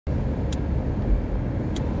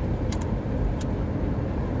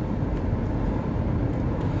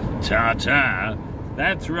Ta-ta.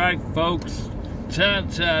 That's right, folks.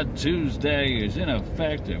 Ta-ta Tuesday is in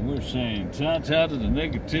effect, and we're saying ta-ta to the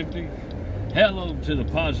negativity, hello to the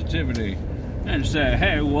positivity, and say,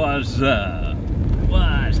 hey, what's up?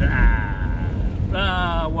 What's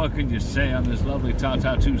up? What can you say on this lovely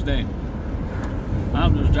Ta-ta Tuesday?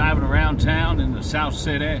 I'm just driving around town in the South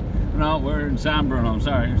City. No, we're in San Bruno.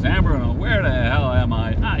 Sorry, San Bruno. Where the hell am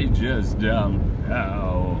I? I just don't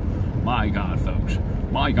know. My God, folks.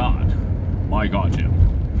 My God. My God,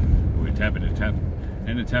 Jim. We tappity tap,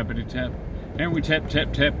 and a tappity tap, and we tap,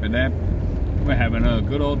 tap, tap, and tap. We're having a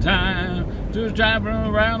good old time. Just driving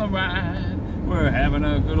around the ride. We're having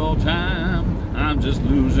a good old time. I'm just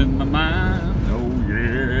losing my mind. Oh,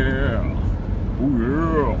 yeah. Oh,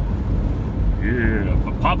 yeah. Yeah.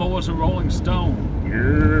 But Papa was a Rolling Stone.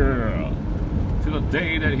 Yeah. Till the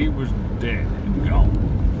day that he was dead and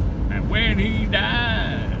gone. And when he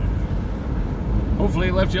died, hopefully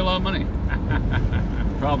he left you a lot of money.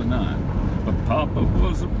 Probably not. But Papa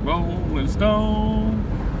was a Rolling Stone.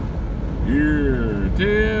 Yeah.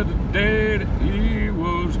 Till the day that he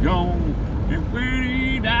was gone. And when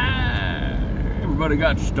he died, everybody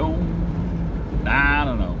got stoned. I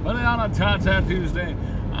don't know. But on a Ta-Ta Tuesday,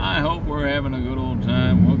 I hope we're having a good old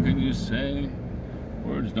time. What can you say?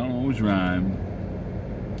 Words don't always rhyme.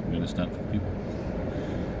 I'm gonna stop for people.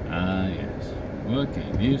 Ah, yes. What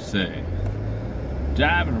can you say?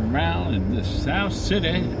 Driving around in this South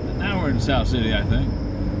City. Now we're in South City, I think.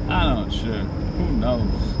 I'm not sure. Who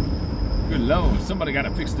knows? Good Lord, somebody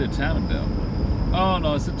gotta fix their timing belt. Oh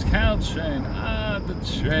no, it's the cow train. Ah, the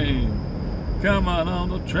train. Come on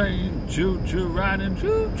the train. Choo choo riding.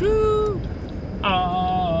 Choo choo.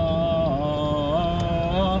 Ah.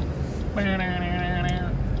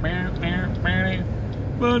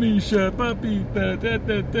 Bunny shot, puppy, I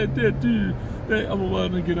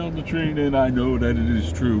want to get on the train, and I know that it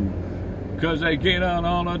is true. Cause they get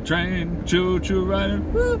on a train, choo choo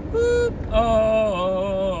riding, whoop whoop,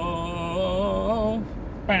 oh.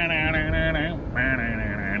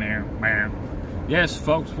 Yes,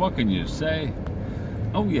 folks, what can you say?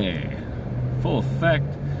 Oh yeah, full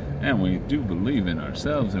effect, and we do believe in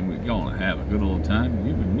ourselves, and we're gonna have a good old time.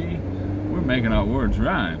 You and me, we're making our words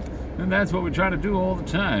rhyme. And that's what we try to do all the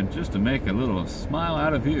time, just to make a little smile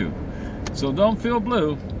out of you. So don't feel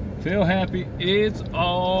blue, feel happy, it's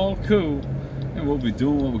all cool. And we'll be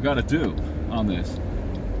doing what we gotta do on this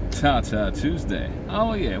Ta-Ta Tuesday.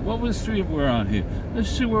 Oh yeah, what street we're on here? Let's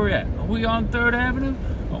see where we're at. Are we on 3rd Avenue?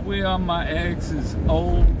 Are we on my ex's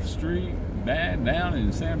old street, bad down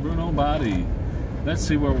in San Bruno Body? Let's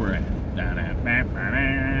see where we're at. Down at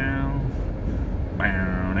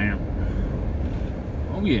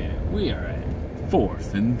oh yeah, we are at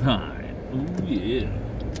 4th and Pine. Oh yeah.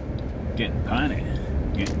 Getting piney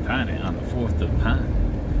on the 4th of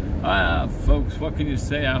Pine. Folks, what can you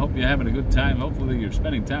say? I hope you're having a good time. Hopefully you're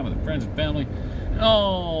spending time with friends and family and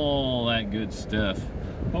all that good stuff.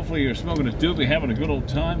 Hopefully you're smoking a doobie, having a good old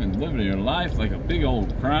time, and living your life like a big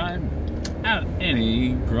old crime without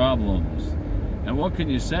any problems. And what can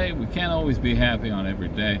you say? We can't always be happy on every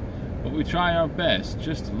day, but we try our best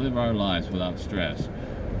just to live our lives without stress.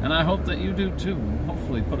 And I hope that you do too.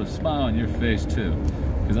 Hopefully put a smile on your face too.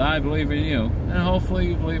 Because I believe in you, and hopefully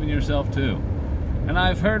you believe in yourself too. And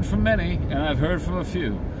I've heard from many, and I've heard from a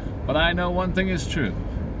few. But I know one thing is true.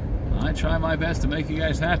 I try my best to make you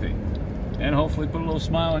guys happy. And hopefully put a little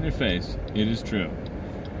smile on your face. It is true.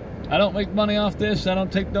 I don't make money off this. I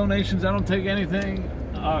don't take donations. I don't take anything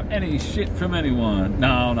or any shit from anyone. No.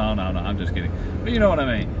 I'm just kidding. But you know what I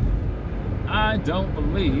mean. I don't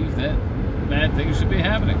believe that bad things should be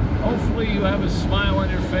happening. Hopefully you have a smile on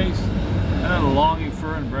your face and a longing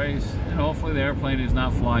for embrace, and hopefully the airplane is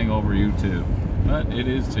not flying over you too, but it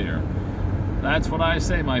is here. That's what I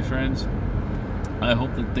say, my friends. I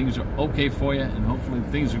hope that things are okay for you, and hopefully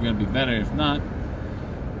things are going to be better. If not,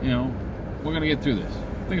 you know, we're going to get through this.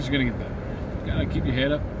 Things are going to get better. Gotta keep your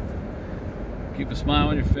head up, keep a smile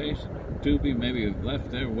on your face. Doobie maybe left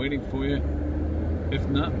there waiting for you. If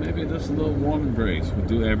not, maybe just a little warm embrace will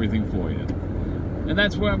do everything for you. And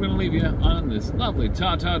that's where I'm going to leave you on this lovely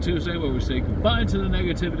Ta-Ta Tuesday, where we say goodbye to the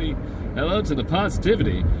negativity, hello to the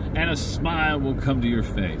positivity, and a smile will come to your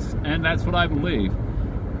face. And that's what I believe.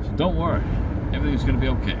 So don't worry. Everything's going to be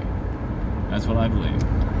okay. That's what I believe.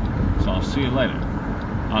 So I'll see you later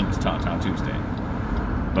on this Ta-Ta Tuesday.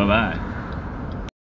 Bye-bye.